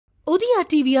ಉದಯ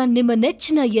ಟಿವಿಯ ನಿಮ್ಮ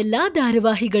ನೆಚ್ಚಿನ ಎಲ್ಲಾ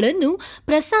ಧಾರಾವಾಹಿಗಳನ್ನು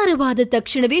ಪ್ರಸಾರವಾದ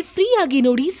ತಕ್ಷಣವೇ ಫ್ರೀಯಾಗಿ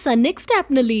ನೋಡಿ ಸನ್ ನೆಕ್ಸ್ಟ್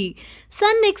ಆಪ್ನಲ್ಲಿ.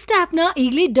 ಸನ್ ನೆಕ್ಸ್ಟ್ ಆಪ್ನ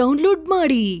ಈಗಲೇ ಡೌನ್ಲೋಡ್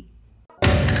ಮಾಡಿ.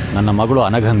 ನನ್ನ ಮಗಳು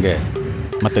ಅನಘನ್ಗೆ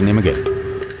ಮತ್ತೆ ನಿಮಗೆ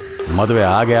ಮದುವೆ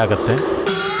ಆಗೇ ಆಗತ್ತೆ.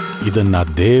 ಇದನ್ನ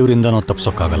ದೇವರಿಂದನೂ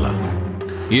ತಪ್ಪಿಸೋಕ್ಕಾಗಲ್ಲ.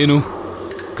 ಏನು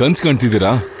ಕನ್ಸ್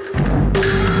ಕಾಣ್ತಿದ್ದೀರಾ?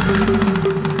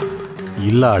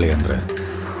 ಇಲ್ಲ ಅಳಿ ಅಂದರೆ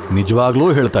ನಿಜವಾಗ್ಲೂ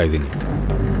ಹೇಳ್ತಾ ಇದ್ದೀನಿ.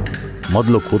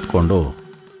 ಮೊದಲು ಕೂತ್ಕೊಂಡು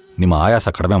ನಿಮ್ಮ ಆಯಾಸ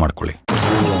ಕಡಿಮೆ ಮಾಡ್ಕೊಳ್ಳಿ.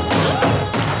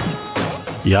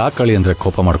 ಯಾಕಳಿ ಅಂದರೆ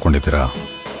ಕೋಪ ಮಾಡ್ಕೊಂಡಿದ್ದೀರಾ?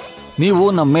 ನೀವು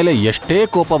ನಮ್ಮ ಮೇಲೆ ಎಷ್ಟೇ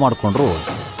ಕೋಪ ಮಾಡಿಕೊಂಡ್ರೂ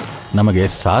ನಮಗೆ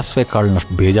ಸಾಸಿವೆ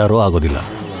ಕಾಳಿನಷ್ಟು ಬೇಜಾರೂ ಆಗೋದಿಲ್ಲ.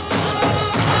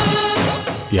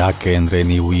 ಯಾಕೆ ಅಂದರೆ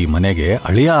ನೀವು ಈ ಮನೆಗೆ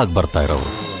ಅಳಿಯ ಆಗಿ ಬರ್ತಾ ಇರೋರು,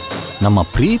 ನಮ್ಮ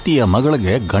ಪ್ರೀತಿಯ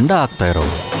ಮಗಳಿಗೆ ಗಂಡ ಆಗ್ತಾ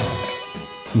ಇರೋರು.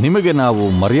 ನಿಮಗೆ ನಾವು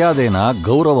ಮರ್ಯಾದೆನ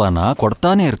ಗೌರವನ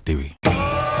ಕೊಡ್ತಾನೆ ಇರ್ತೀವಿ.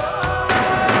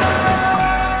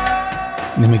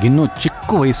 ನಿಮಗಿನ್ನೂ ಚಿಕ್ಕ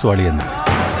ವಯಸ್ಸು ಅಳಿ ಅಂದರೆ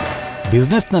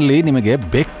ಬಿಸ್ನೆಸ್ನಲ್ಲಿ ನಿಮಗೆ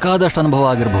ಬೇಕಾದಷ್ಟು ಅನುಭವ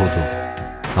ಆಗಿರಬಹುದು,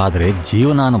 ಆದರೆ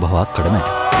ಜೀವನಾನುಭವ ಕಡಿಮೆ.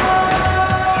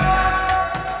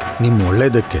 ನಿಮ್ಮ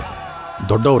ಒಳ್ಳೆಯದಕ್ಕೆ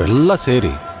ದೊಡ್ಡವರೆಲ್ಲ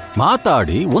ಸೇರಿ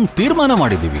ಮಾತಾಡಿ ಒಂದು ತೀರ್ಮಾನ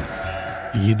ಮಾಡಿದ್ದೀವಿ.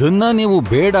 ಇದನ್ನ ನೀವು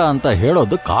ಬೇಡ ಅಂತ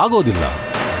ಹೇಳೋದಕ್ಕಾಗೋದಿಲ್ಲ.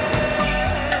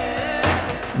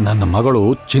 ನನ್ನ ಮಗಳು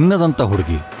ಚಿನ್ನದಂತ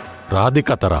ಹುಡುಗಿ,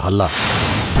 ರಾಧಿಕಾ ಥರ ಅಲ್ಲ.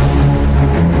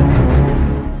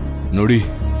 ನೋಡಿ,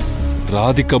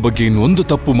 ರಾಧಿಕಾ ಬಗ್ಗೆ ಇನ್ನೊಂದು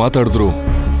ತಪ್ಪು ಮಾತಾಡಿದ್ರು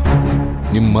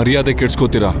ನಿಮ್ ಮರ್ಯಾದೆ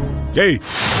ಕೆಡ್ಸ್ಕೋತೀರಾ? ಏಯ್,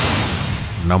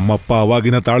 ನಮ್ಮಪ್ಪ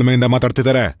ಅವಾಗಿನ ತಾಳ್ಮೆಯಿಂದ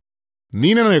ಮಾತಾಡ್ತಿದ್ದಾರೆ,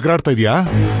 ನೀನೇನೋ ಎಗರಾಡ್ತಾ ಇದೀಯಾ?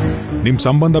 ನಿಮ್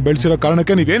ಸಂಬಂಧ ಬೆಳೆಸಿರೋ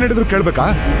ಕಾರಣಕ್ಕೆ ನೀವೇನ್ ಹೇಳಿದ್ರು ಕೇಳ್ಬೇಕಾ?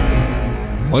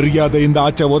 ಮರ್ಯಾದೆಯಿಂದ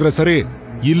ಆಚೆ ಹೋದ್ರೆ ಸರಿ,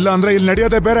 ಇಲ್ಲ ಅಂದ್ರೆ ಇಲ್ಲಿ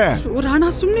ನಡೆಯೋದೇ ಬೇರೆ. ರಾಣ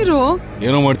ಸುಮ್ನಿರೋ.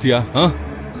 ಏನೋ ಮಾಡ್ತೀಯಾ?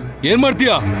 ಏನ್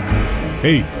ಮಾಡ್ತೀಯಾ?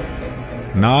 ಏಯ್,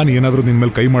 ನಾನ್ ಏನಾದ್ರೂ ನಿನ್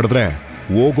ಮೇಲೆ ಕೈ ಮಾಡಿದ್ರೆ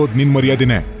ಹೋಗೋದ್ ನಿನ್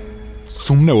ಮರ್ಯಾದಿನೇ.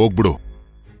 ಸುಮ್ನೆ ಹೋಗ್ಬಿಡು.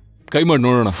 ಕೈ ಮಾಡಿ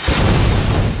ನೋಡೋಣ.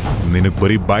 ನಿನಗ್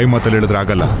ಬರೀ ಬಾಯಿ ಮಾತಲ್ಲಿ ಹೇಳಿದ್ರೆ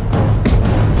ಆಗಲ್ಲ.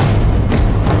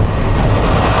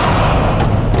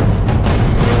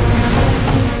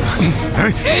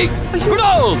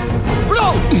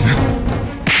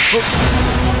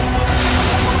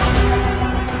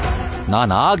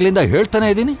 ನಾನು ಆಗ್ಲಿಂದ ಹೇಳ್ತಾನೆ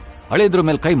ಇದ್ದೀನಿ, ಅಳಿದ್ರ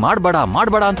ಮೇಲೆ ಕೈ ಮಾಡಬೇಡ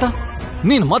ಮಾಡಬೇಡ ಅಂತ.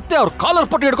 ನೀನ್ ಮತ್ತೆ ಅವ್ರ ಕಾಲರ್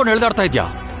ಪಟ್ಟು ಹಿಡ್ಕೊಂಡು ಹೇಳ್ದಾಡ್ತಾ ಇದ್ಯಾ?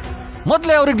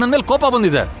 ಮೊದ್ಲೇ ಅವ್ರಿಗೆ ನನ್ನ ಮೇಲೆ ಕೋಪ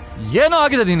ಬಂದಿದೆ. ಏನೋ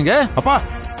ಆಗಿದೆ ನಿನಗೆ? ಅಪ್ಪ,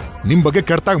 ನಿಮ್ ಬಗ್ಗೆ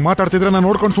ಕೆಟ್ಟಾಗ ಮಾತಾಡ್ತಿದ್ರೆ ನಾನು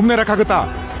ನೋಡ್ಕೊಂಡು ಸುಮ್ಮನೆ ಇರಕ್ಕಾಗತ್ತಾ?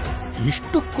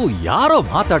 ಇಷ್ಟಕ್ಕೂ ಯಾರೋ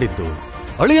ಮಾತಾಡಿದ್ದು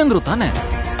ಅಳಿಯಂದ್ರು ತಾನೆ.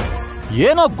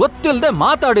 ಏನೋ ಗೊತ್ತಿಲ್ಲದೆ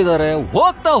ಮಾತಾಡಿದ್ದಾರೆ.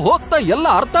 ಹೋಗ್ತಾ ಹೋಗ್ತಾ ಎಲ್ಲ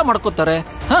ಅರ್ಥ ಮಾಡ್ಕೋತಾರೆ.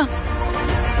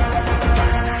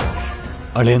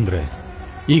 ಅಳಿಯಂದ್ರೆ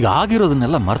ಈಗ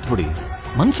ಆಗಿರೋದನ್ನೆಲ್ಲ ಮರ್ತ್ಬಿಡಿ,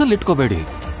 ಮನ್ಸಲ್ಲಿ ಇಟ್ಕೋಬೇಡಿ.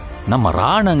 ನಮ್ಮ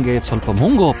ರಾಣಂಗೆ ಸ್ವಲ್ಪ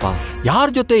ಮುಂಗೋಪ, ಯಾರ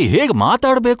ಜೊತೆ ಹೇಗೆ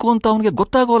ಮಾತಾಡಬೇಕು ಅಂತ ಅವನಿಗೆ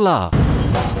ಗೊತ್ತಾಗೋಲ್ಲ.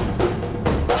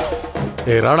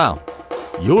 ಏ ರಾಣ,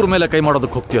 ಇವ್ರ ಮೇಲೆ ಕೈ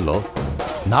ಮಾಡೋದಕ್ಕೆ ಹೋಗ್ತೀಯಲ್ಲೋ?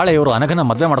 ನಾಳೆ ಇವರು ಅನಘನ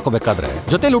ಮದ್ವೆ ಮಾಡ್ಕೋಬೇಕಾದ್ರೆ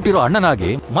ಜೊತೆಲಿ ಹುಟ್ಟಿರೋ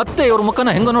ಅಣ್ಣನಾಗಿ ಮತ್ತೆ ಇವ್ರ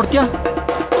ಮುಖನ ಹೆಂಗ ನೋಡ್ತೀಯ?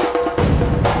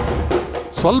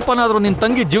 ಸ್ವಲ್ಪನಾದ್ರೂ ನಿನ್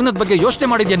ತಂಗಿ ಜೀವನದ ಬಗ್ಗೆ ಯೋಚನೆ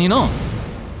ಮಾಡಿದ್ಯಾ ನೀನು?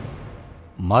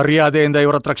 ಮರ್ಯಾದೆಯಿಂದ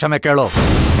ಇವ್ರ ಹತ್ರ ಕ್ಷಮೆ ಕೇಳೋ.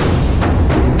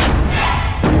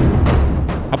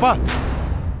 ಅಪ್ಪ,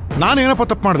 ನಾನೇನಪ್ಪ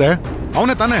ತಪ್ಪು ಮಾಡ್ದೆ?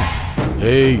 ಅವನೇ ತಾನೇ.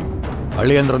 ಏಯ್,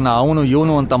 ಅಳಿಯಂದ್ರನ್ನ ಅವನು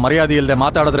ಇವನು ಅಂತ ಮರ್ಯಾದೆ ಇಲ್ಲದೆ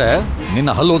ಮಾತಾಡಿದ್ರೆ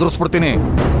ನಿನ್ನ ಹಲ್ಲು ಉದುರಿಸ್ಬಿಡ್ತೀನಿ.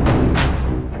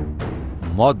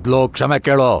 ಮೊದ್ಲು ಕ್ಷಮೆ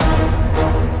ಕೇಳೋ.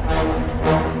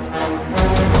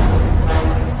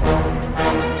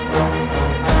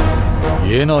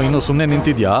 ಏನೋ ಇನ್ನು ಸುಮ್ಮನೆ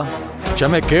ನಿಂತಿದ್ಯಾ?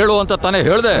 ಕ್ಷಮೆ ಕೇಳು ಅಂತ ತಾನೇ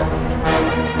ಹೇಳ್ದೆ.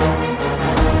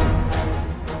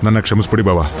 ನನ್ನ ಕ್ಷಮಿಸ್ಬಿಡಿ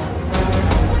ಬಾವಾ.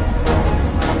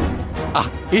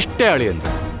 ಇಷ್ಟೇ ಅಳಿಯಂದ್ರೆ,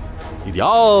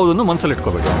 ಇದ್ಯಾವುದನ್ನು ಮನ್ಸಲ್ಲಿ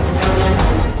ಇಟ್ಕೋಬೇಡಿ.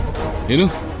 ಏನು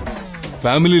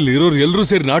ಫ್ಯಾಮಿಲಿಲಿ ಇರೋರು ಎಲ್ಲರೂ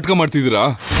ಸೇರಿ ನಾಟಕ ಮಾಡ್ತಿದ್ದೀರಾ?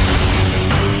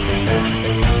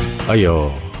 ಅಯ್ಯೋ,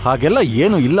 ಹಾಗೆಲ್ಲ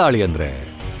ಏನು ಇಲ್ಲ ಅಳಿಯಂದ್ರೆ.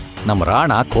 ನಮ್ಮ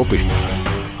ರಾಣ ಕೋಪಿಷ್ಟ,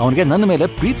 ಅವನಿಗೆ ನನ್ನ ಮೇಲೆ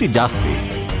ಪ್ರೀತಿ ಜಾಸ್ತಿ.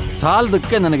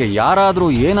 ಸಾಲದಕ್ಕೆ ನನಗೆ ಯಾರಾದ್ರೂ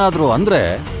ಏನಾದ್ರೂ ಅಂದ್ರೆ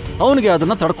ಅವನಿಗೆ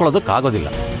ಅದನ್ನ ತಡ್ಕೊಳ್ಳೋದಕ್ಕಾಗೋದಿಲ್ಲ.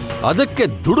 ಅದಕ್ಕೆ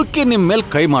ದುಡುಕಿ ನಿಮ್ಮ ಮೇಲೆ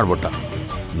ಕೈ ಮಾಡ್ಬಿಟ್ಟ.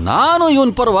 ನಾನು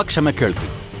ಇವನ್ ಪರವಾಗಿ ಕ್ಷಮೆ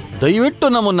ಕೇಳ್ತೀನಿ. ದಯವಿಟ್ಟು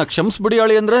ನಮ್ಮನ್ನ ಕ್ಷಮಿಸ್ಬಿಡಿ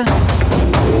ಅಳಿಯಂದ್ರೆ.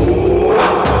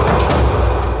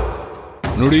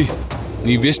 ನೋಡಿ,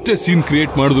 ನೀವೆಷ್ಟೇ ಸೀನ್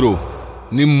ಕ್ರಿಯೇಟ್ ಮಾಡಿದ್ರು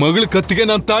ನಿಮ್ ಮಗಳ ಕತ್ತಿಗೆ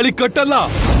ನಾನು ತಾಳಿ ಕಟ್ಟಲ್ಲ.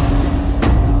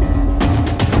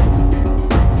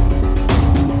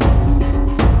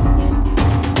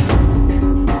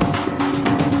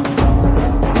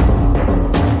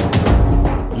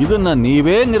 ಇದನ್ನ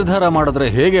ನೀವೇ ನಿರ್ಧಾರ ಮಾಡಿದ್ರೆ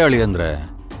ಹೇಗೆ ಅಳಿಯಂದ್ರೆ?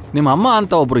 ನಿಮ್ಮ ಅಮ್ಮ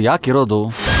ಅಂತ ಒಬ್ರು ಯಾಕಿರೋದು?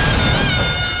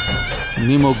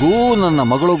 ನಿಮಗೂ ನನ್ನ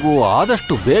ಮಗಳಿಗೂ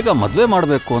ಆದಷ್ಟು ಬೇಗ ಮದುವೆ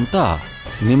ಮಾಡಬೇಕು ಅಂತ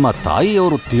ನಿಮ್ಮ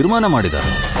ತಾಯಿಯವರು ತೀರ್ಮಾನ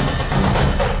ಮಾಡಿದ್ದಾರೆ.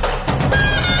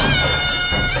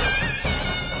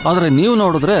 ಆದರೆ ನೀವು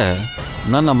ನೋಡಿದ್ರೆ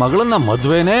ನನ್ನ ಮಗಳನ್ನ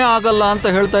ಮದುವೆನೇ ಆಗಲ್ಲ ಅಂತ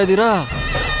ಹೇಳ್ತಾ ಇದ್ದೀರಾ.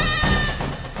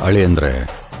 ಅಳಿಯಂದ್ರೆ,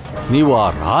 ನೀವು ಆ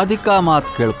ರಾಧಿಕಾ ಮಾತು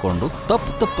ಕೇಳ್ಕೊಂಡು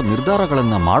ತಪ್ಪು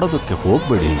ನಿರ್ಧಾರಗಳನ್ನು ಮಾಡೋದಕ್ಕೆ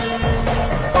ಹೋಗ್ಬೇಡಿ.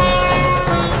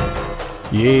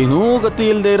 ಏನೂ ಗತಿ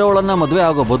ಇಲ್ಲದೆ ಇರೋವಳನ್ನ ಮದುವೆ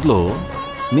ಆಗೋ ಬದಲು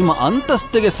ನಿಮ್ಮ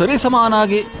ಅಂತಸ್ತಿಗೆ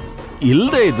ಸರಿಸಮಾನಾಗಿ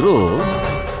ಇಲ್ಲದೆ ಇದ್ರೂ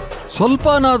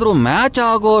ಸ್ವಲ್ಪನಾದರೂ ಮ್ಯಾಚ್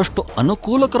ಆಗೋ ಅಷ್ಟು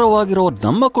ಅನುಕೂಲಕರವಾಗಿರೋ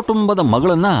ನಮ್ಮ ಕುಟುಂಬದ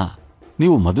ಮಗಳನ್ನ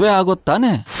ನೀವು ಮದುವೆ ಆಗೋದು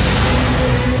ತಾನೆ?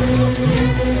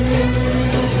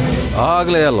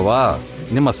 ಆಗ್ಲೇ ಅಲ್ವಾ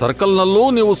ನಿಮ್ಮ ಸರ್ಕಲ್ನಲ್ಲೂ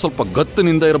ನೀವು ಸ್ವಲ್ಪ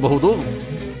ಗತ್ತಿನಿಂದ ಇರಬಹುದು.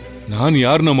 ನಾನು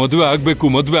ಯಾರನ್ನ ಮದುವೆ ಆಗ್ಬೇಕು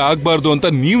ಮದುವೆ ಆಗ್ಬಾರ್ದು ಅಂತ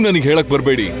ನೀವು ನನಗೆ ಹೇಳಕ್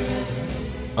ಬರಬೇಡಿ.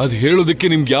 ಅದು ಹೇಳೋದಕ್ಕೆ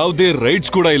ನಿಮ್ಗೆ ಯಾವುದೇ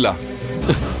ರೈಟ್ಸ್ ಕೂಡ ಇಲ್ಲ.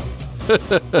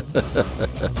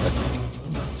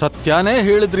 ಸತ್ಯನೇ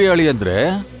ಹೇಳಿದ್ರಿ ಅಳಿಯಂದ್ರೆ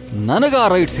ನನಗೆ ಆ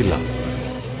ರೈಟ್ಸ್ ಇಲ್ಲ.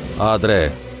 ಆದರೆ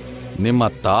ನಿಮ್ಮ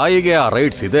ತಾಯಿಗೆ ಆ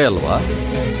ರೈಟ್ಸ್ ಇದೆ ಅಲ್ವಾ?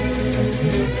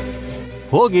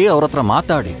 ಹೋಗಿ ಅವ್ರ ಹತ್ರ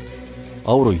ಮಾತಾಡಿ,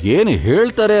 ಅವರು ಏನು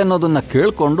ಹೇಳ್ತಾರೆ ಅನ್ನೋದನ್ನ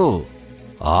ಕೇಳಿಕೊಂಡು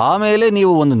ಆಮೇಲೆ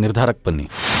ನೀವು ಒಂದು ನಿರ್ಧಾರಕ್ಕೆ ಬನ್ನಿ.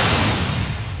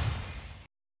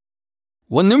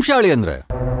 ಒಂದು ನಿಮಿಷ ಅಳಿಯಂದ್ರೆ.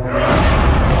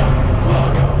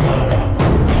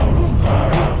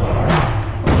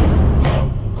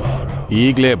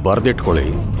 ಈಗಲೇ ಬರೆದಿಟ್ಕೊಳ್ಳಿ,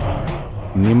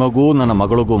 ನಿಮಗೂ ನನ್ನ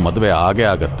ಮಗಳಿಗೂ ಮದುವೆ ಆಗೇ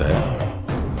ಆಗತ್ತೆ.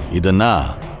 ಇದನ್ನ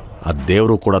ಆ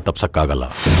ದೇವರು ಕೂಡ ತಪ್ಸಕ್ಕಾಗಲ್ಲ.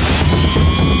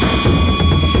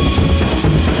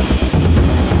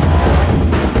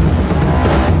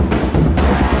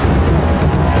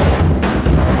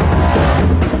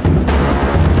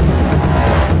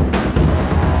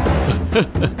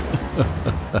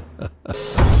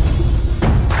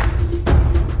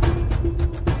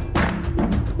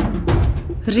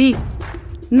 ರೀ,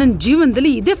 ನನ್ನ ಜೀವನದಲ್ಲಿ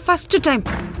ಇದೇ ಫಸ್ಟ್ ಟೈಮ್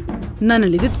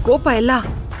ನನ್ನಲ್ಲಿದ್ದ ಕೋಪ ಎಲ್ಲ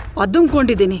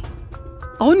ಅದುಮ್ಕೊಂಡಿದ್ದೀನಿ.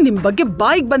 ಅವನ್ ನಿಮ್ ಬಗ್ಗೆ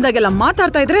ಬಾಯಿಗೆ ಬಂದಾಗೆಲ್ಲ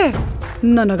ಮಾತಾಡ್ತಾ ಇದ್ರೆ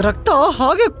ನನಗ್ ರಕ್ತ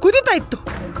ಹಾಗೆ ಕುದಿತಾ ಇತ್ತು.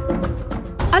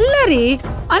 ಅಲ್ಲ ರೀ,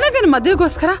 ಅನಗನ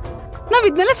ಮದ್ವೆಗೋಸ್ಕರ ನಾವ್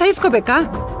ಇದನ್ನೆಲ್ಲ ಸಹಿಸ್ಕೋಬೇಕಾ?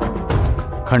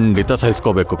 ಖಂಡಿತ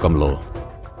ಸಹಿಸ್ಕೋಬೇಕು ಕಮಲು.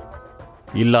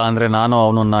 ಇಲ್ಲ ಅಂದ್ರೆ ನಾನು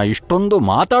ಅವನನ್ನ ಇಷ್ಟೊಂದು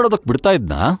ಮಾತಾಡೋದಕ್ಕೆ ಬಿಡ್ತಾ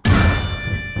ಇದ್ನ?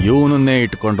 ಇವನನ್ನೇ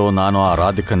ಇಟ್ಕೊಂಡು ನಾನು ಆ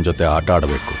ರಾಧಿಕನ್ ಜೊತೆ ಆಟ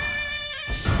ಆಡಬೇಕು.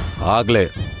 ಆಗ್ಲೇ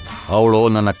ಅವಳು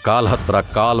ನನ್ನ ಕಾಲ್ ಹತ್ರ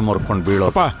ಕಾಲ್ ಮುರ್ಕೊಂಡು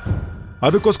ಬೀಳೋಪ್ಪ.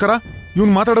 ಅದಕ್ಕೋಸ್ಕರ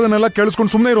ಇವ್ನು ಮಾತಾಡೋದನ್ನೆಲ್ಲ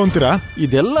ಕೇಳಿಸ್ಕೊಂಡು ಸುಮ್ಮನೆ ಇರೋ ಅಂತೀರಾ?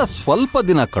 ಇದೆಲ್ಲ ಸ್ವಲ್ಪ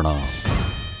ದಿನ ಕಣೋ.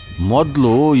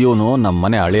 ಮೊದಲು ಇವನು ನಮ್ಮ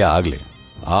ಮನೆ ಅಳಿಯ ಆಗ್ಲಿ,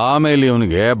 ಆಮೇಲೆ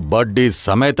ಇವನಿಗೆ ಬಡ್ಡಿ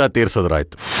ಸಮೇತ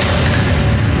ತೀರ್ಸಿದ್ರಾಯ್ತು.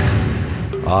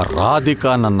 ಆ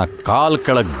ರಾಧಿಕಾ ನನ್ನ ಕಾಲ್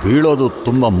ಕೆಳಗೆ ಬೀಳೋದು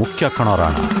ತುಂಬಾ ಮುಖ್ಯ ಕಣೋ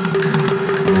Rana.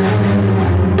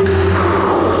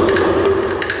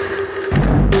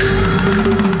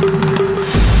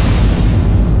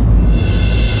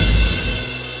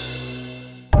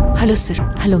 Hello sir.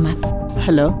 Hello ma'am.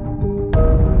 Hello,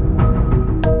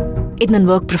 ಇದು ನನ್ನ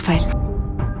ವರ್ಕ್ ಪ್ರೊಫೈಲ್.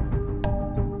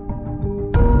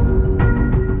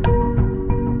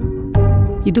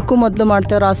 ಇದಕ್ಕೂ ಮೊದಲು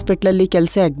ಮಾಡ್ತಾ ಇರೋ ಹಾಸ್ಪಿಟ್ಲಲ್ಲಿ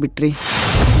ಕೆಲಸ ಆಗ್ಬಿಟ್ರಿ?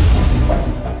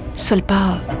 ಸ್ವಲ್ಪ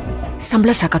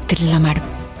ಸಂಬಳ ಸಾಕಾಗ್ತಿರ್ಲಿಲ್ಲ madam.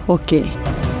 Okay.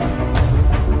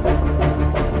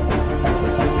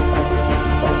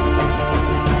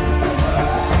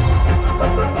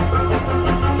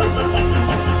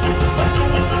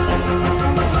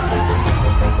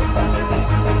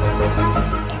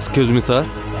 Excuse me, sir.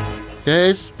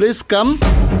 Yes, please come.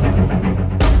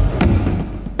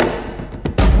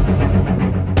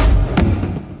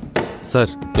 Sir,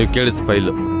 you ಕೇಳಿದ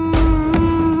ಫೈಲು.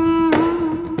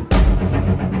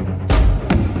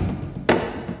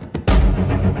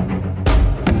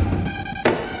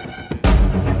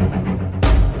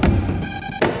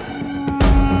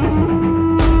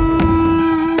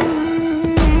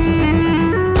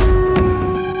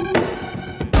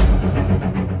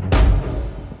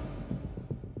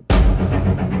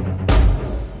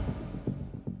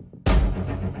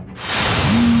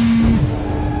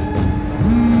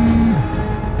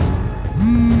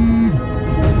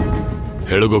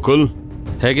 ಹೇಳು ಗೋಕುಲ್,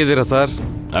 ಹೇಗಿದ್ದೀರಾ ಸರ್?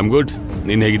 I am good.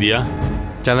 ನೀನು ಹೇಗಿದೀಯಾ?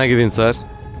 ಚೆನ್ನಾಗಿದ್ದೀನಿ ಸರ್.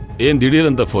 ಏನು ದಿಢೀರ್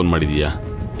ಅಂತ ಫೋನ್ ಮಾಡಿದೀಯಾ?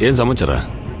 ಏನು ಸಮಾಚಾರ?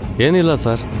 ಏನಿಲ್ಲ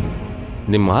ಸರ್,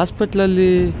 ನಿಮ್ಮ ಹಾಸ್ಪಿಟ್ಲಲ್ಲಿ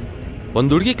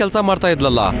ಒಂದು ಹುಡುಗಿ ಕೆಲಸ ಮಾಡ್ತಾ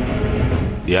ಇದ್ಲಲ್ಲ?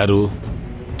 ಯಾರು?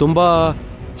 ತುಂಬ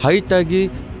ಹೈಟಾಗಿ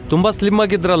ತುಂಬ ಸ್ಲಿಮ್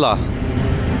ಆಗಿದ್ರಲ್ಲ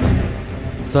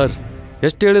ಸರ್.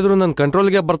 ಎಷ್ಟು ಹೇಳಿದ್ರು ನನ್ನ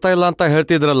ಕಂಟ್ರೋಲ್ಗೆ ಬರ್ತಾ ಇಲ್ಲ ಅಂತ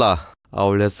ಹೇಳ್ತಿದ್ರಲ್ಲ,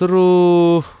 ಅವಳ ಹೆಸರು?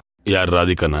 ಯಾರು,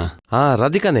 ರಾಧಿಕಾನಾ? ಹಾಂ,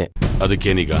 ರಾಧಿಕಾನೇ.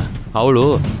 ಅದಕ್ಕೇನೀಗ? ಅವಳು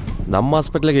ನಮ್ಮ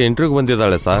ಹಾಸ್ಪಿಟ್ಲಿಗೆ ಇಂಟರ್ವ್ಯೂಗೆ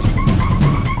ಬಂದಿದ್ದಾಳೆ ಸರ್.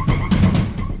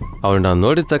 ಅವಳನ್ನ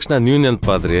ನೋಡಿದ ತಕ್ಷಣ ನೀವು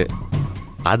ನೆನಪಾದ್ರಿ,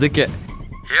 ಅದಕ್ಕೆ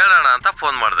ಹೇಳೋಣ ಅಂತ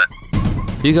ಫೋನ್ ಮಾಡಿದೆ.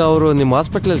 ಈಗ ಅವರು ನಿಮ್ಮ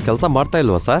ಹಾಸ್ಪಿಟ್ಲಲ್ಲಿ ಕೆಲಸ ಮಾಡ್ತಾ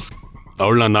ಇಲ್ವಾ ಸರ್?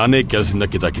 ಅವಳನ್ನ ನಾನೇ ಕೆಲಸದಿಂದ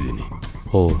ಕಿತ್ತಾಕಿದ್ದೀನಿ.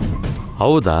 ಓ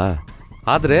ಹೌದಾ?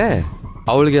 ಆದರೆ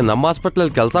ಅವಳಿಗೆ ನಮ್ಮ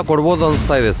ಹಾಸ್ಪಿಟ್ಲಲ್ಲಿ ಕೆಲಸ ಕೊಡ್ಬೋದು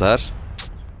ಅನಿಸ್ತಾ ಇದೆ ಸರ್.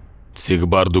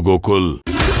 ಸಿಗಬಾರ್ದು ಗೋಕುಲ್,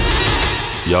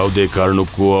 ಯಾವುದೇ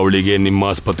ಕಾರಣಕ್ಕೂ ಅವಳಿಗೆ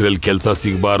ನಿಮ್ಮ ಆಸ್ಪತ್ರೆಯಲ್ಲಿ ಕೆಲಸ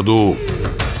ಸಿಗಬಾರ್ದು.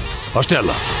 ಅಷ್ಟೇ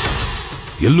ಅಲ್ಲ,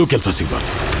 ಎಲ್ಲೂ ಕೆಲಸ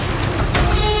ಸಿಗಬಾರ್ದು.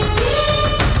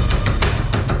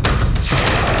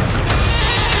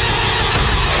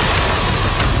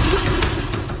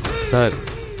 ಸರ್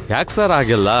ಯಾಕೆ ಸರ್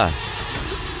ಆಗಿಲ್ಲ?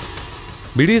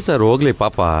 ಬಿಡಿ ಸರ್, ಹೋಗ್ಲಿ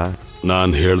ಪಾಪ.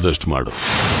 ನಾನು ಹೇಳ್ದಷ್ಟು ಮಾಡು.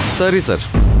 ಸರಿ ಸರ್.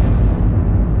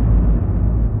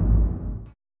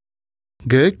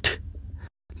 ಗುಡ್.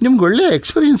 ನಿಮ್ಗೆ ಒಳ್ಳೆ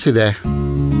ಎಕ್ಸ್ಪೀರಿಯನ್ಸ್ ಇದೆ.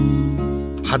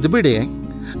 ಅದು ಬಿಡಿ,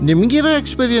 ನಿಮಗಿರೋ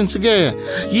ಎಕ್ಸ್ಪೀರಿಯನ್ಸ್ಗೆ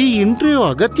ಈ ಇಂಟರ್ವ್ಯೂ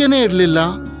ಅಗತ್ಯನೇ ಇರಲಿಲ್ಲ.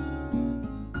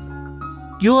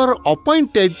 You are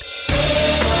appointed.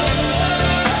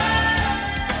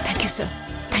 Thank you sir.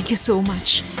 Thank you so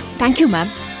much. Thank you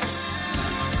ma'am.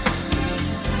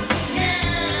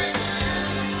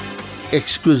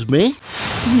 Excuse me.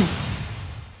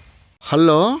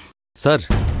 Hello sir,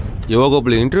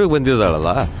 ಇವಾಗೊಬ್ಳು ಇಂಟರ್ವ್ಯೂಗೆ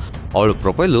ಬಂದಿದ್ದಾಳಲ್ಲ, ಅವಳ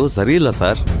ಪ್ರೊಫೈಲು ಸರಿ ಇಲ್ಲ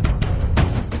ಸರ್.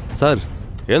 ಸರ್,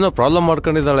 ಏನೋ ಪ್ರಾಬ್ಲಮ್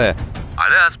ಮಾಡ್ಕೊಂಡಿದ್ದಾಳೆ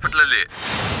ಹಳೆ ಹಾಸ್ಪಿಟ್ಲಲ್ಲಿ.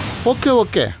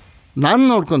 ಓಕೆ, ನಾನು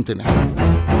ನೋಡ್ಕೊತೀನಿ.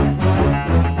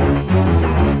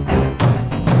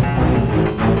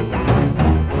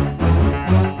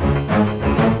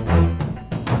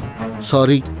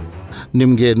 ಸಾರಿ,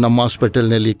 ನಿಮಗೆ ನಮ್ಮ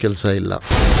ಹಾಸ್ಪಿಟಲ್ನಲ್ಲಿ ಕೆಲಸ ಇಲ್ಲ.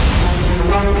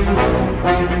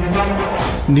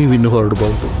 ನೀವಿನ್ನು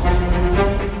ಹೊರಡಬಹುದು.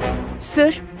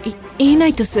 ಸರ್,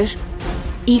 ಏನಾಯ್ತು ಸರ್?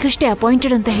 ಈಗಷ್ಟೇ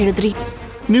ಅಪಾಯಿಂಟೆಡ್ ಅಂತ ಹೇಳಿದ್ರಿ.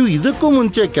 ನೀವು ಇದಕ್ಕೂ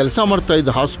ಮುಂಚೆ ಕೆಲಸ ಮಾಡ್ತಾ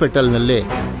ಇದ್ದ ಹಾಸ್ಪಿಟಲ್ನಲ್ಲಿ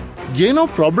ಏನೋ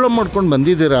ಪ್ರಾಬ್ಲಮ್ ಮಾಡ್ಕೊಂಡು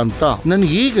ಬಂದಿದ್ದೀರಾ ಅಂತ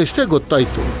ನನಗೆ ಈಗಷ್ಟೇ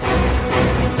ಗೊತ್ತಾಯ್ತು.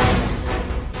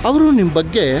 ಅವರು ನಿಮ್ಮ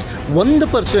ಬಗ್ಗೆ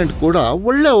 1% ಕೂಡ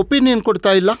ಒಳ್ಳೆ ಒಪಿನಿಯನ್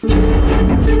ಕೊಡ್ತಾ ಇಲ್ಲ.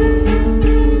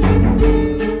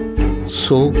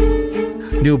 ಸೊ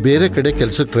ನೀವು ಬೇರೆ ಕಡೆ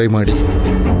ಕೆಲಸಕ್ಕೆ ಟ್ರೈ ಮಾಡಿ.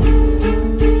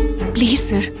 Please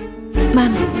sir.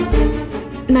 ಮ್ಯಾಮ್,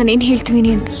 ನಾನೇನು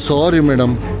ಹೇಳ್ತಿದ್ದೀನಿ ಅಂತ. ಸಾರಿ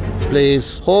ಮೇಡಮ್, ಪ್ಲೀಸ್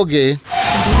ಹೋಗಿ.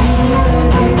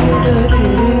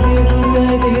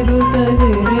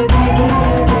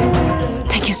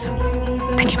 Thank you sir.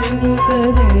 Thank you ma'am.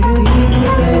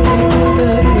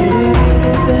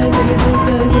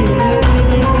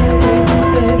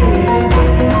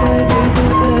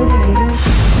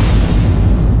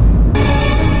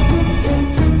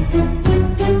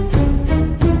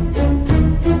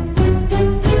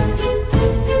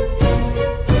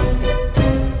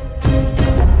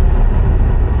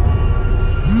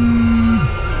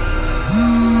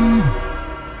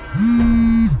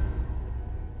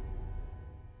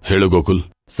 ಹೇಳು ಗೋಕುಲ್.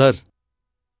 ಸರ್,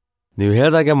 ನೀವು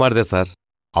ಹೇಳ್ದಾಗೆ ಮಾಡಿದೆ ಸರ್.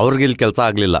 ಅವ್ರಿಗಿಲ್ಲಿ ಕೆಲಸ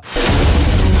ಆಗಲಿಲ್ಲ.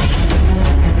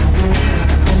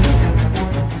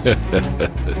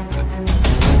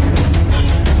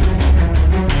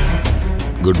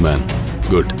 Good man,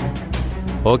 good.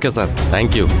 Okay sir,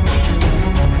 thank you.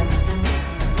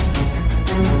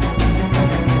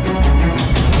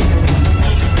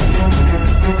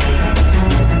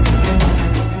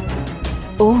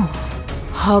 ಓ,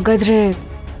 ಹಾಗಾದ್ರೆ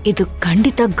ಇದು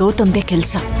ಖಂಡಿತ ಗೌತಮ್ಗೆ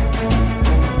ಕೆಲಸ.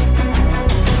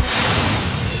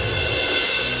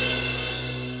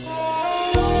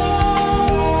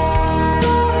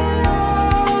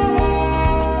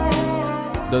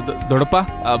 ದೊಡ್ಡಪ್ಪ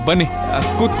ಬನ್ನಿ,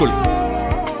 ಕೂತ್ಕೊಳ್ಳಿ.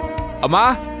 ಅಮ್ಮ,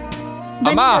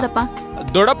 ಅಮ್ಮ,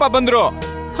 ದೊಡ್ಡಪ್ಪ ಬಂದ್ರು.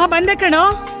 ಹಾ, ಬಂದೆ ಕಣೋ.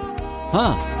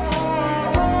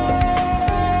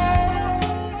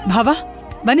 ಭಾವ,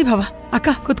 ಬನ್ನಿ ಭಾವ. ಅಕ್ಕ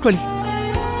ಕೂತ್ಕೊಳ್ಳಿ.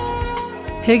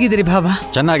 ಹೇಗಿದ್ದೀರಿ ಭಾವ?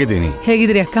 ಚೆನ್ನಾಗಿದ್ದೀನಿ.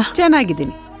 ಹೇಗಿದ್ದೀರಿ ಅಕ್ಕ?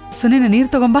 ಚೆನ್ನಾಗಿದ್ದೀನಿ. ಸುನೇನ ನೀರು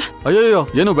ತಗೊಂಬಾ. ಅಯ್ಯೋಯ್ಯೋ,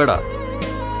 ಏನು ಬೇಡ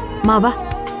ಮಾವ.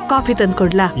 ಕಾಫಿ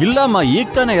ತಂದ್ಕೊಡ್ಲಾ? ಇಲ್ಲಮ್ಮ, ಈಗ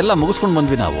ತಾನೇ ಎಲ್ಲ ಮುಗಿಸ್ಕೊಂಡು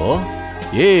ಬಂದ್ವಿ ನಾವು.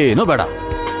 ಏನು ಬೇಡ.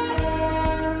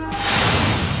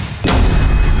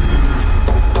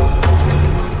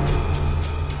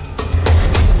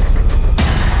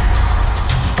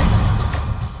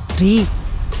 ರೀ,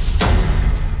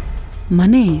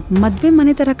 ಮನೆ ಮದ್ವೆ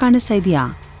ಮನೆ ತರ ಕಾಣಿಸ್ತಾ ಇದೆಯಾ?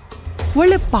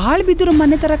 ಒಳ್ಳೆ ಪಾಳ್ ಬಿದ್ದಿರೋ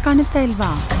ಮನೆ ತರ ಕಾಣಿಸ್ತಾ ಇಲ್ವಾ?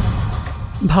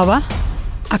 ಭಾವ,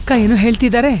 ಅಕ್ಕ ಏನು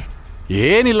ಹೇಳ್ತಿದ್ದಾರೆ?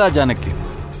 ಏನಿಲ್ಲ ಜಾನಕಿ,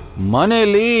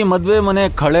 ಮನೆಯಲ್ಲಿ ಮದ್ವೆ ಮನೆ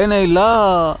ಕಳೆನೇ ಇಲ್ಲ,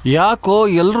 ಯಾಕೋ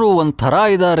ಎಲ್ರೂ ಒಂಥರ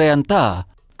ಇದ್ದಾರೆ ಅಂತ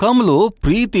ಕಮಲು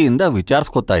ಪ್ರೀತಿಯಿಂದ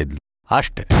ವಿಚಾರಿಸ್ಕೊತಾ ಇದ್ಲು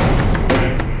ಅಷ್ಟೆ.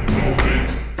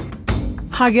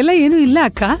 ಹಾಗೆಲ್ಲ ಏನು ಇಲ್ಲ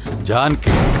ಅಕ್ಕ.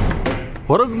 ಜಾನಕಿ,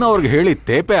 ಹೊರಗ್ನವ್ರಿಗೆ ಹೇಳಿ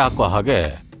ತೇಪೆ ಹಾಕೋ ಹಾಗೆ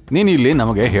ನೀನಿಲ್ಲಿ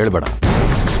ನಮಗೆ ಹೇಳ್ಬೇಡ.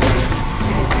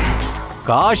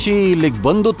 ಕಾಶಿ ಇಲ್ಲಿಗೆ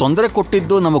ಬಂದು ತೊಂದರೆ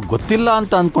ಕೊಟ್ಟಿದ್ದು ನಮಗ್ ಗೊತ್ತಿಲ್ಲ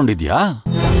ಅಂತ ಅನ್ಕೊಂಡಿದ್ಯಾ?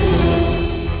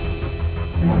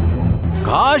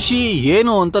 ಕಾಶಿ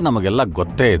ಏನು ಅಂತ ನಮಗೆಲ್ಲ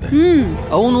ಗೊತ್ತೇ ಇದೆ.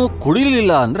 ಅವನು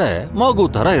ಕುಡಿಲಿಲ್ಲ ಅಂದ್ರೆ ಮಗು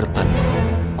ತರ ಇರ್ತಾನೆ,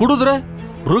 ಕುಡಿದ್ರೆ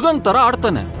ಮೃಗನ್ ತರ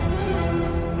ಆಡ್ತಾನೆ.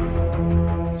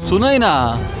 ಸುನೈನಾ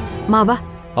ಮಾವ,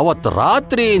 ಅವತ್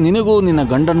ರಾತ್ರಿ ನಿನಗೂ ನಿನ್ನ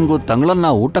ಗಂಡನ್ಗೂ ತಂಗಳನ್ನ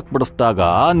ಊಟಕ್ಕೆ ಬಡಿಸಿದಾಗ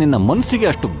ನಿನ್ನ ಮನಸ್ಸಿಗೆ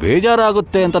ಅಷ್ಟು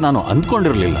ಬೇಜಾರಾಗುತ್ತೆ ಅಂತ ನಾನು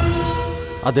ಅಂದ್ಕೊಂಡಿರ್ಲಿಲ್ಲ.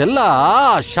 ಅದೆಲ್ಲ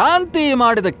ಶಾಂತಿ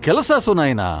ಮಾಡಿದ ಕೆಲಸ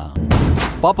ಸುನೈನಾ.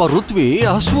 ಪಾಪ ಋತ್ವಿ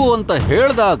ಹಸು ಅಂತ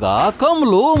ಹೇಳ್ದಾಗ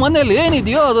ಕಮಲು ಮನೇಲಿ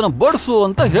ಏನಿದೆಯೋ ಅದನ್ನ ಬಡಿಸು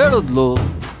ಅಂತ ಹೇಳಿದ್ಲು.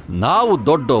 ನಾವು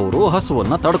ದೊಡ್ಡವರು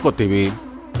ಹಸುವನ್ನ ತಡ್ಕೋತೀವಿ,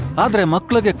 ಆದ್ರೆ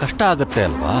ಮಕ್ಕಳಿಗೆ ಕಷ್ಟ ಆಗತ್ತೆ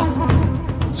ಅಲ್ವಾ?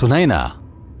 ಸುನೈನಾ,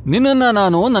 ನಿನ್ನನ್ನ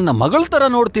ನಾನು ನನ್ನ ಮಗಳ ತರ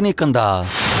ನೋಡ್ತೀನಿ ಕಂದ.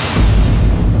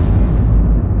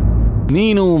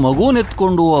 ನೀನು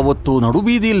ಮಗುನೆತ್ಕೊಂಡು ಅವತ್ತು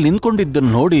ನಡುಬೀದಿಯಲ್ಲಿ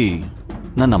ನಿಂತ್ಕೊಂಡಿದ್ದನ್ನು ನೋಡಿ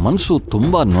ನನ್ನ ಮನಸ್ಸು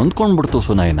ತುಂಬಾ ನೊಂದ್ಕೊಂಡ್ಬಿಡ್ತು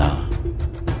ಸುನೈನಾ.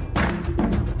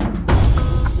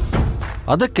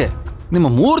 ಅದಕ್ಕೆ ನಿಮ್ಮ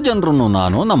 3 ಜನರನ್ನು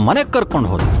ನಾನು ನಮ್ಮ ಮನೆಗೆ ಕರ್ಕೊಂಡು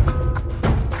ಹೋದೆ.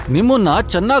 ನಿಮ್ಮನ್ನ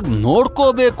ಚೆನ್ನಾಗಿ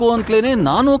ನೋಡ್ಕೋಬೇಕು ಅಂತಲೇ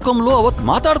ನಾನು ಕಮಲು ಅವತ್ತು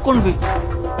ಮಾತಾಡ್ಕೊಂಡ್ವಿ.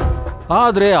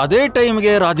 ಆದ್ರೆ ಅದೇ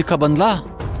ಟೈಮ್ಗೆ ರಾಧಿಕಾ ಬಂದ್ಲಾ.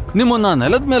 ನಿಮ್ಮನ್ನ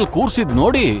ನೆಲದ ಮೇಲೆ ಕೂರ್ಸಿದ್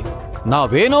ನೋಡಿ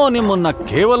ನಾವೇನೋ ನಿಮ್ಮನ್ನ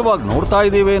ಕೇವಲವಾಗಿ ನೋಡ್ತಾ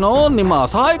ಇದ್ದೀವೇನೋ, ನಿಮ್ಮ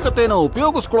ಅಸಹಾಯಕತೆನ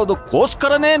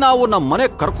ಉಪಯೋಗಿಸ್ಕೊಳ್ಳೋದಕ್ಕೋಸ್ಕರನೇ ನಾವು ನಮ್ಮ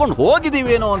ಮನೆಗೆ ಕರ್ಕೊಂಡು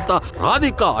ಹೋಗಿದ್ದೀವೇನೋ ಅಂತ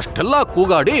ರಾಧಿಕಾ ಅಷ್ಟೆಲ್ಲ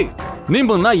ಕೂಗಾಡಿ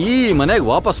ನಿಮ್ಮನ್ನ ಈ ಮನೆಗೆ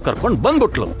ವಾಪಸ್ ಕರ್ಕೊಂಡು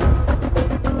ಬಂದ್ಬಿಟ್ಲು.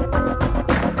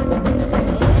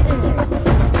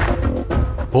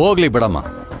 ಹೋಗ್ಲಿ ಬಿಡಮ್ಮ,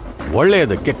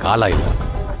 ಒಳ್ಳೆಯದಕ್ಕೆ ಕಾಲ ಇಲ್ಲ.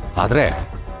 ಆದ್ರೆ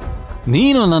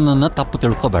ನೀನು ನನ್ನನ್ನ ತಪ್ಪು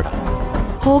ತಿಳ್ಕೋಬೇಡ.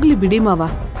 ಹೋಗ್ಲಿ ಬಿಡಿ ಮಾವ,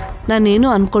 ನಾನೇನು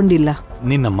ಅನ್ಕೊಂಡಿಲ್ಲ.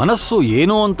 ನಿನ್ನ ಮನಸ್ಸು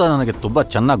ಏನು ಅಂತ ನನಗೆ ತುಂಬಾ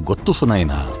ಚೆನ್ನಾಗಿ ಗೊತ್ತು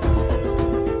ಸುನೈನಾ.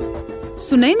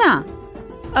 ಸುನೈನಾ,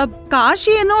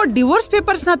 ಕಾಶಿ ಏನೋ ಡಿವೋರ್ಸ್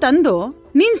ಪೇಪರ್ಸ್ನ ತಂದು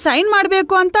ನೀನ್ ಸೈನ್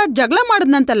ಮಾಡ್ಬೇಕು ಅಂತ ಜಗಳ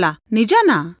ಮಾಡಿದ್ನಂತಲ್ಲ,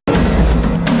 ನಿಜಾನಾ?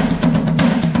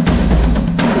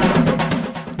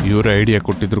 ಇವ್ರ ಐಡಿಯಾ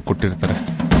ಕೊಟ್ಟಿರ್ತಾರೆ.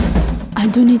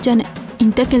 ಅದು ನಿಜಾನೇ.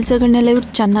 ಇಂಥ ಕೆಲಸಗಳನ್ನೆಲ್ಲ ಇವ್ರು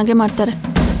ಚೆನ್ನಾಗೇ ಮಾಡ್ತಾರೆ.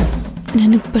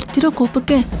 ನನಗೆ ಬರ್ತಿರೋ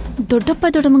ಕೋಪಕ್ಕೆ ದೊಡ್ಡಪ್ಪ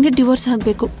ದೊಡ್ಡಮ್ಮಂಗೆ ಡಿವೋರ್ಸ್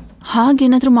ಆಗಬೇಕು,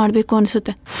 ಹಾಗೇನಾದ್ರೂ ಮಾಡಬೇಕು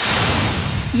ಅನಿಸುತ್ತೆ.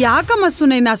 ಯಾಕಮ್ಮ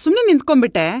ಸುನೈನಾ ಸುಮ್ಮನೆ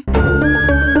ನಿಂತ್ಕೊಂಡ್ಬಿಟ್ಟೆ?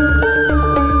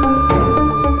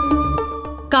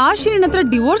 ಕಾಶಿನ ಹತ್ರ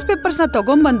ಡಿವೋರ್ಸ್ ಪೇಪರ್ಸ್ನ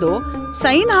ತಗೊಂಡ್ಬಂದು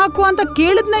ಸೈನ್ ಹಾಕು ಅಂತ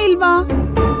ಕೇಳಿದ್ನ ಇಲ್ವಾ?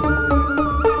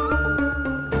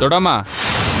 ದೊಡ್ಡಮ್ಮ,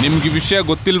 ನಿಮ್ಗೆ ವಿಷಯ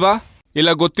ಗೊತ್ತಿಲ್ವಾ?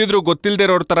 ಇಲ್ಲ ಗೊತ್ತಿದ್ರು ಗೊತ್ತಿಲ್ದೇ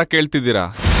ಇರೋರ್ ತರ ಕೇಳ್ತಿದ್ದೀರಾ?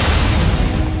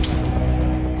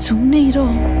 ಸುಮ್ಮನೆ ಇರೋ.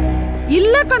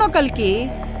 ಇಲ್ಲ ಕಣೋ ಕಲ್ಕಿ,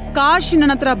 ಕಾಶಿ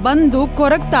ನನ್ನ ಹತ್ರ ಬಂದು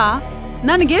ಕೊರಗ್ತಾ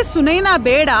ನನಗೆ ಸುನೈನಾ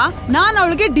ಬೇಡ, ನಾನು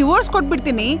ಅವಳಿಗೆ ಡಿವೋರ್ಸ್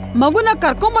ಕೊಟ್ಬಿಡ್ತೀನಿ, ಮಗುನ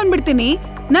ಕರ್ಕೊಂಡ್ ಬಂದ್ಬಿಡ್ತೀನಿ,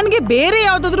 ನನಗೆ ಬೇರೆ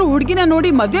ಯಾವ್ದಾದ್ರು ಹುಡುಗಿನ ನೋಡಿ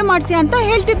ಮದ್ವೆ ಮಾಡ್ಸಿ ಅಂತ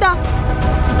ಹೇಳ್ತಿದ್ದ.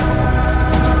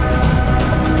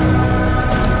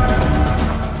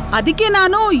 ಅದಕ್ಕೆ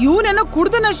ನಾನು ಇವನೇನೋ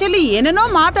ಕುಡ್ದು ನಶೆಯಲ್ಲಿ ಏನೇನೋ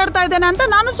ಮಾತಾಡ್ತಾ ಇದ್ದಾನೆ ಅಂತ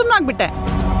ನಾನು ಸುಮ್ಮನಾಗ್ಬಿಟ್ಟೆ.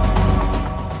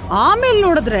 ಆಮೇಲೆ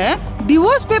ನೋಡಿದ್ರೆ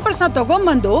ಡಿವೋರ್ಸ್ ಪೇಪರ್ಸ್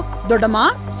ತಗೊಂಡ್ಬಂದು, ದೊಡ್ಡಮ್ಮ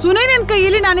ಸುನೈನನ್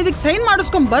ಕೈಯಲ್ಲಿ ನಾನು ಇದಕ್ಕೆ ಸೈನ್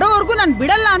ಮಾಡಿಸ್ಕೊಂಡ್ ಬರೋವರೆಗೂ ನಾನು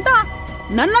ಬಿಡಲ್ಲ ಅಂತ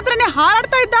ನನ್ನ ಹತ್ರನೇ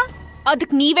ಹಾರಾಡ್ತಾ ಇದ್ದ.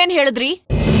 ಅದಕ್ ನೀವೇನ್ ಹೇಳಿದ್ರಿ?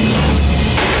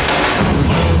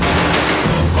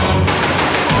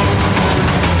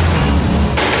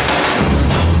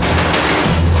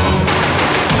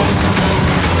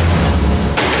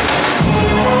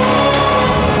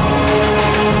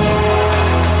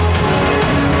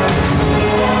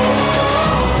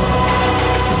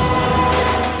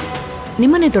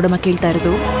 ನಿಮ್ಮನ್ನೇ ದೊಡ್ಡಮ್ಮ ಕೇಳ್ತಾ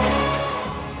ಇರೋದು.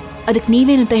 ಅದಕ್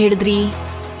ನೀವೇನಂತ ಹೇಳಿದ್ರಿ?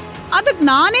 ಅದಕ್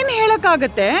ನಾನೇನ್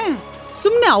ಹೇಳಕ್ಕಾಗತ್ತೆ?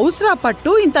 ಸುಮ್ನೆ ಅವಸರ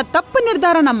ಪಟ್ಟು ಇಂಥ ತಪ್ಪು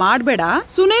ನಿರ್ಧಾರನ ಮಾಡ್ಬೇಡ.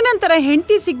 ಸುನೈನಂತರ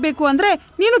ಹೆಂಡತಿ ಸಿಗ್ಬೇಕು ಅಂದ್ರೆ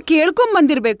ನೀನು ಕೇಳ್ಕೊಂಡ್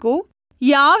ಬಂದಿರ್ಬೇಕು.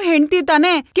 ಯಾವ ಹೆಂಡತಿ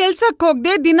ತಾನೇ ಕೆಲ್ಸಕ್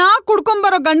ಹೋಗ್ದೆ ದಿನಾ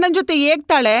ಕುಡ್ಕೊಂಬರೋ ಗಂಡನ್ ಜೊತೆ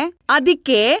ಏಗ್ತಾಳೆ?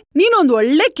 ಅದಕ್ಕೆ ನೀನೊಂದ್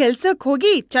ಒಳ್ಳೆ ಕೆಲ್ಸಕ್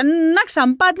ಹೋಗಿ ಚೆನ್ನಾಗ್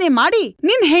ಸಂಪಾದನೆ ಮಾಡಿ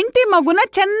ನಿನ್ ಹೆಂಡತಿ ಮಗುನ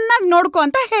ಚೆನ್ನಾಗ್ ನೋಡ್ಕೊ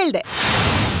ಅಂತ ಹೇಳ್ದೆ.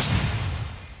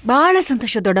 ಬಹಳ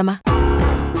ಸಂತೋಷ ದೊಡ್ಡಮ್ಮ.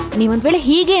 ನೀವೊಂದ್ ವೇಳೆ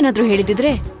ಹೀಗೆ ಏನಾದ್ರೂ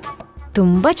ಹೇಳಿದಿದ್ರೆ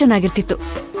ತುಂಬಾ ಚೆನ್ನಾಗಿರ್ತಿತ್ತು.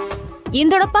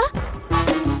 ಏನ್ ದೊಡ್ಡಪ್ಪ,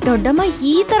 ದೊಡ್ಡಮ್ಮ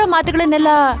ಈ ತರ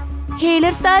ಮಾತುಗಳನ್ನೆಲ್ಲ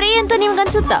ಹೇಳಿರ್ತಾರೆ ಅಂತ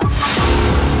ನಿಮ್ಗನ್ಸುತ್ತಾ?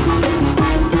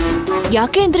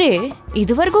 ಯಾಕೆ ಅಂದ್ರೆ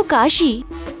ಇದುವರೆಗೂ ಕಾಶಿ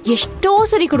ಎಷ್ಟೋ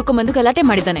ಸರಿ ಕುಡ್ಕೊಂಬಂದು ಗಲಾಟೆ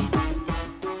ಮಾಡಿದ್ದಾನೆ,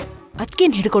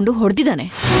 ಅದ್ಕೇನ್ ಹಿಡ್ಕೊಂಡು ಹೊಡೆದಿದ್ದಾನೆ.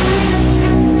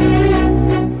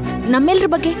 ನಮ್ಮೆಲ್ರ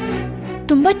ಬಗ್ಗೆ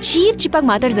ತುಂಬಾ ಚೀಪಾಗಿ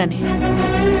ಮಾತಾಡಿದಾನೆ.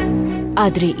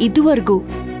 ಆದ್ರೆ ಇದುವರೆಗೂ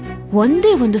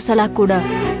ಒಂದೇ ಒಂದು ಸಲ ಕೂಡ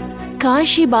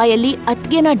ಕಾಶಿ ಬಾಯಲ್ಲಿ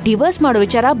ಅದ್ಗೆನ ಡಿವೋರ್ಸ್ ಮಾಡೋ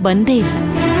ವಿಚಾರ ಬಂದೇ ಇಲ್ಲ.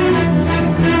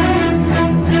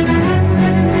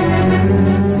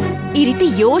 ಈ ರೀತಿ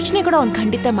ಯೋಚನೆ ಕೂಡ ಅವ್ನು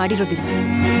ಖಂಡಿತ ಮಾಡಿರೋದಿಲ್ಲ.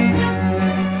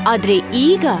 ಆದ್ರೆ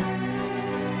ಈಗ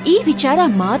ಈ ವಿಚಾರ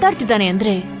ಮಾತಾಡ್ತಿದ್ದಾನೆ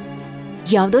ಅಂದ್ರೆ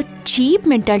ಯಾವ್ದೋ ಚೀಪ್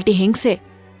ಮೆಂಟಾಲಿಟಿ ಹೆಂಗ್ಸೆ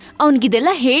ಅವನ್ಗಿದೆಲ್ಲ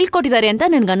ಹೇಳ್ಕೊಟ್ಟಿದ್ದಾರೆ ಅಂತ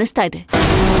ನನ್ಗನ್ನಿಸ್ತಾ ಇದೆ.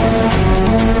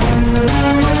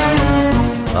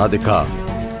 ರಾಧಿಕಾ,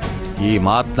 ಈ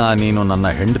ಮಾತನ್ನ ನೀನು ನನ್ನ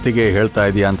ಹೆಂಡತಿಗೆ ಹೇಳ್ತಾ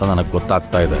ಇದೀಯ ಅಂತ ನನಗೆ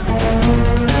ಗೊತ್ತಾಗ್ತಾ ಇದೆ.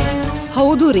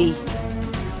 ಹೌದು ರೀ,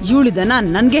 ಇವಳಿದನ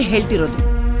ನನ್ಗೆ ಹೇಳ್ತಿರೋದು.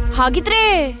 ಹಾಗಿದ್ರೆ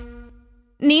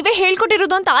ನೀವೇ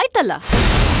ಹೇಳ್ಕೊಟ್ಟಿರೋದು ಅಂತ ಆಯ್ತಲ್ಲ.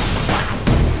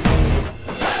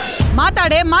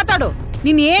 ಮಾತಾಡು,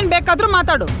 ನೀನ್ ಏನ್ ಬೇಕಾದ್ರೂ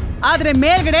ಮಾತಾಡು. ಆದ್ರೆ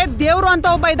ಮೇಲ್ಗಡೆ ದೇವ್ರು ಅಂತ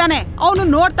ಒಬ್ಬ ಇದ್ದಾನೆ, ಅವನು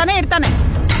ನೋಡ್ತಾನೆ ಇರ್ತಾನೆ.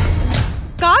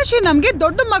 ಕಾಶಿ ನಮ್ಗೆ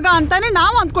ದೊಡ್ಡ ಮಗ ಅಂತಾನೆ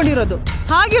ನಾವ್ ಅಂದ್ಕೊಂಡಿರೋದು.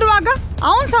 ಹಾಗಿರುವಾಗ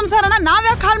ಅವನ್ ಸಂಸಾರನ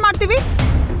ನಾವ್ಯಾಕೆ ಹಾಳು ಮಾಡ್ತೀವಿ?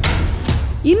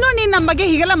 ಇನ್ನು ನೀನ್ ನಮ್ ಬಗ್ಗೆ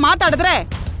ಹೀಗೆಲ್ಲ ಮಾತಾಡಿದ್ರೆ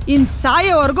ಇನ್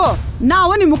ಸಾಯೋವರೆಗೂ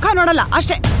ನಾವು ನಿಮ್ ಮುಖ ನೋಡಲ್ಲ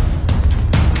ಅಷ್ಟೇ.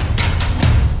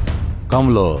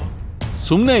 ಕಮಲು,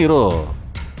 ಸುಮ್ನೆ ಇರೋ.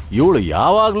 ಇವಳು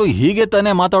ಯಾವಾಗ್ಲೂ ಹೀಗೆ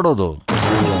ತಾನೇ ಮಾತಾಡೋದು.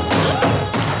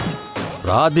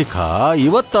 ರಾಧಿಕಾ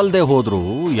ಇವತ್ತಲ್ದೆ ಹೋದ್ರು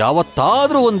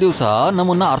ಯಾವತ್ತಾದ್ರೂ ಒಂದ್ ದಿವ್ಸ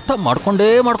ನಮ್ಮನ್ನ ಅರ್ಥ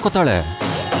ಮಾಡ್ಕೋತಾಳೆ.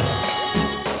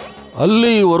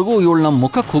 ಅಲ್ಲಿವರೆಗೂ ಇವಳು ನಮ್ಮ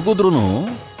ಮುಖಕ್ಕೆ ಹುಗಿದ್ರು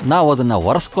ನಾವು ಅದನ್ನ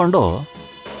ಒರೆಸ್ಕೊಂಡು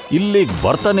ಇಲ್ಲಿಗೆ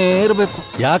ಬರ್ತಾನೇ ಇರಬೇಕು.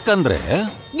 ಯಾಕಂದ್ರೆ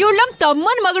ಇವಳು ನಮ್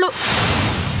ತಮ್ಮನ ಮಗಳು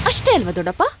ಅಷ್ಟೇ ಅಲ್ವಾ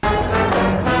ದೊಡ್ಡಪ್ಪ?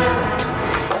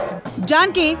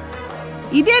 ಜಾನ್ಕಿ,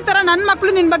 ಇದೇ ತರ ನನ್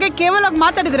ಮಕ್ಳು ನಿನ್ ಬಗ್ಗೆ ಕೇವಲವಾಗಿ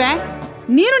ಮಾತಾಡಿದ್ರೆ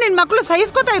ನೀನು ನಿನ್ ಮಕ್ಳು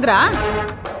ಸಹಿಸ್ಕೋತಾ ಇದ್ರಾ?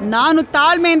 ನಾನು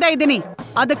ತಾಳ್ಮೆಯಿಂದ ಇದ್ದೀನಿ,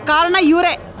 ಅದಕ್ ಕಾರಣ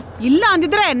ಇವ್ರೆ. ಇಲ್ಲ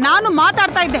ಅಂದಿದ್ರೆ ನಾನು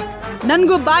ಮಾತಾಡ್ತಾ ಇದ್ದೆ.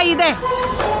 ನನ್ಗೂ ಬಾಯಿ ಇದೆ.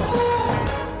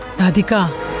 ರಾಧಿಕಾ,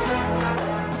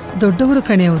 ದೊಡ್ಡವರು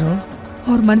ಕಣೆಯವರು,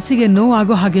 ಅವ್ರ ಮನಸ್ಸಿಗೆ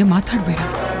ನೋವಾಗೋ ಹಾಗೆ ಮಾತಾಡ್ಬೇಡ.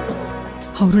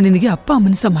 ಅವರು ನಿನಗೆ ಅಪ್ಪ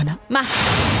ಅಮ್ಮನ ಸಮಾನ.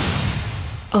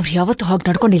 ಅವ್ರು ಯಾವತ್ತೂ ಹಾಗೆ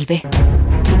ನಡ್ಕೊಂಡಿಲ್ವೇ?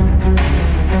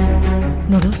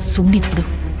 ನೋಡು, ಸುಮ್ಮನಿದ್ಬಿಡು.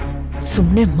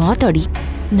 ಸುಮ್ಮನೆ ಮಾತಾಡಿ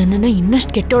ನನ್ನನ್ನ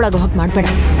ಇನ್ನಷ್ಟು ಕೆಟ್ಟೋಳಾಗೋ ಹಾಗೆ ಮಾಡ್ಬೇಡ.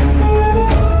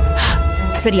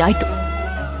 ಸರಿ ಆಯ್ತು,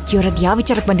 ಇವರದ್ದು ಯಾವ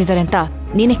ವಿಚಾರಕ್ಕೆ ಬಂದಿದ್ದಾರೆ ಅಂತ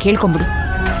ನೀನೇ ಕೇಳ್ಕೊಂಬಿಡು.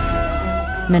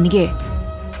 ನನಗೆ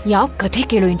ಯಾವ ಕಥೆ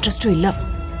ಕೇಳೋ ಇಂಟ್ರೆಸ್ಟು ಇಲ್ಲ.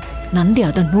 ನಂದೇ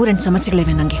ಆದ 108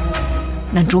 ಸಮಸ್ಯೆಗಳಿವೆ ನನಗೆ.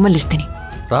 ನಾನು ರೂಮಲ್ಲಿರ್ತೀನಿ.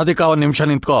 ರಾಧಿಕಾ, ಒಂದು ನಿಮಿಷ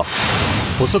ನಿಂತ್ಕೋ.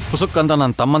 ಪುಸುಕ್ ಪುಸುಕ್ ಅಂತ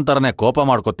ನನ್ನ ತಮ್ಮನ ಥರನೇ ಕೋಪ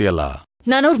ಮಾಡ್ಕೋತೀಯಲ್ಲ.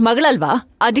 ನಾನವ್ರ ಮಗಳಲ್ವಾ,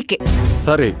 ಅದಕ್ಕೆ.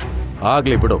 ಸರಿ,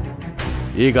 ಆಗ್ಲಿ ಬಿಡು.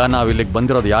 ಈಗ ನಾವಿಲ್ಲಿಗೆ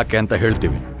ಬಂದಿರೋದು ಯಾಕೆ ಅಂತ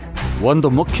ಹೇಳ್ತೀವಿ. ಒಂದು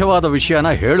ಮುಖ್ಯವಾದ ವಿಷಯನ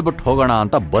ಹೇಳ್ಬಿಟ್ಟು ಹೋಗೋಣ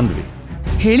ಅಂತ ಬಂದ್ವಿ.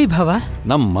 ಹೇಳಿ ಭಾವ.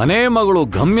 ನಮ್ಮ ಮನೆ ಮಗಳು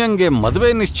ಗಮ್ಯಂಗೆ ಮದುವೆ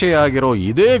ನಿಶ್ಚಯ ಆಗಿರೋ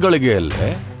ಇದೇ ಗಳಿಗೆಯಲ್ಲೇ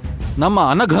ನಮ್ಮ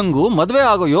ಅನಘಂಗೂ ಮದುವೆ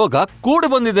ಆಗೋ ಯೋಗ ಕೂಡಿ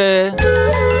ಬಂದಿದೆ.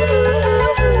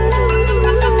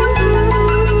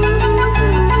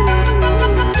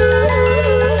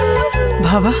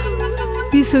 ಭಾವ,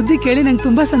 ಈ ಸುದ್ದಿ ಕೇಳಿ ನಂಗೆ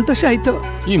ತುಂಬಾ ಸಂತೋಷ ಆಯ್ತು.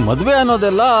 ಈ ಮದುವೆ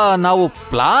ಅನ್ನೋದೆಲ್ಲ ನಾವು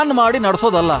ಪ್ಲಾನ್ ಮಾಡಿ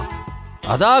ನಡೆಸೋದಲ್ಲ,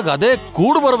 ಅದಾಗ ಅದೇ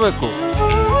ಕೂಡು ಬರಬೇಕು.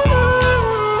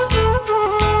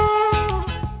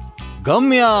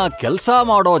 ಗಮ್ಯ ಕೆಲಸ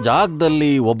ಮಾಡೋ ಜಾಗದಲ್ಲಿ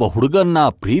ಒಬ್ಬ ಹುಡುಗನ್ನ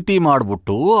ಪ್ರೀತಿ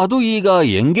ಮಾಡ್ಬಿಟ್ಟು ಅದು ಈಗ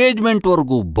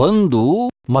ಎಂಗೇಜ್ಮೆಂಟ್ವರೆಗೂ ಬಂದು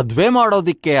ಮದ್ವೆ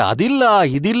ಮಾಡೋದಿಕ್ಕೆ ಅದಿಲ್ಲ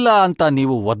ಇದಿಲ್ಲ ಅಂತ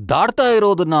ನೀವು ಒದ್ದಾಡ್ತಾ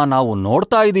ಇರೋದನ್ನ ನಾವು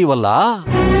ನೋಡ್ತಾ ಇದೀವಲ್ಲ.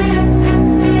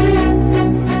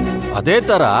 ಅದೇ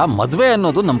ತರ ಮದ್ವೆ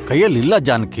ಅನ್ನೋದು ನಮ್ ಕೈಯಲ್ಲಿಲ್ಲ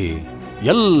ಜಾನಕಿ,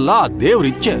 ಎಲ್ಲ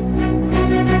ದೇವ್ರಿಚ್ಛೆ.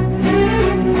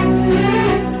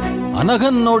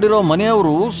 ಅನಘನ್ ನೋಡಿರೋ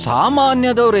ಮನೆಯವರು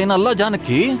ಸಾಮಾನ್ಯದವ್ರೇನಲ್ಲ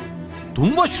ಜಾನಕಿ,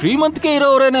 ತುಂಬಾ ಶ್ರೀಮಂತಿಕೆ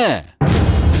ಇರೋರೇನೆ.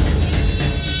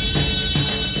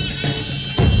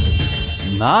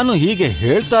 ನಾನು ಹೀಗೆ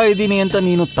ಹೇಳ್ತಾ ಇದ್ದೀನಿ ಅಂತ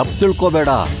ನೀನು ತಪ್ಪು ತಿಳ್ಕೋಬೇಡ.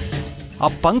 ಆ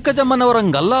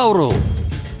ಪಂಕಜಮ್ಮನವರಂಗಲ್ಲ ಅವರು,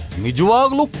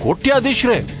 ನಿಜವಾಗ್ಲೂ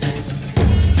ಕೋಟ್ಯಾಧೀಶ್ರೇ.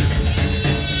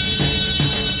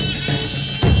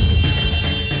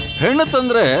 ಹೆಣ್ಣು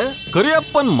ತಂದ್ರೆ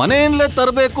ಕರಿಯಪ್ಪನ್ ಮನೆಯಿಂದಲೇ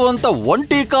ತರಬೇಕು ಅಂತ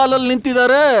ಒಂಟಿ ಕಾಲಲ್ಲಿ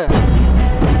ನಿಂತಿದ್ದಾರೆ.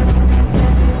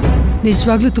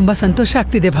 ನಿಜವಾಗ್ಲೂ ತುಂಬಾ ಸಂತೋಷ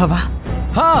ಆಗ್ತಿದೆ ಭಾವ.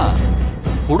 ಹಾ,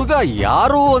 ಹುಡುಗ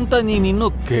ಯಾರು ಅಂತ ನೀನಿನ್ನು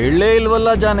ಕೇಳಲೇ ಇಲ್ವಲ್ಲ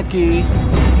ಜಾನಕಿ.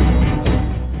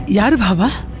 ಯಾರು ಭಾವ?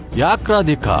 ಯಾಕ್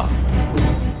ರಾಧಿಕಾ,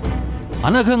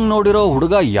 ಅನಘಂಗ್ ನೋಡಿರೋ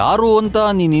ಹುಡುಗ ಯಾರು ಅಂತ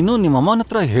ನೀನಿನ್ನು ನಿಮ್ಮಮ್ಮನ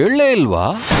ಹತ್ರ ಹೇಳಲೇ ಇಲ್ವಾ?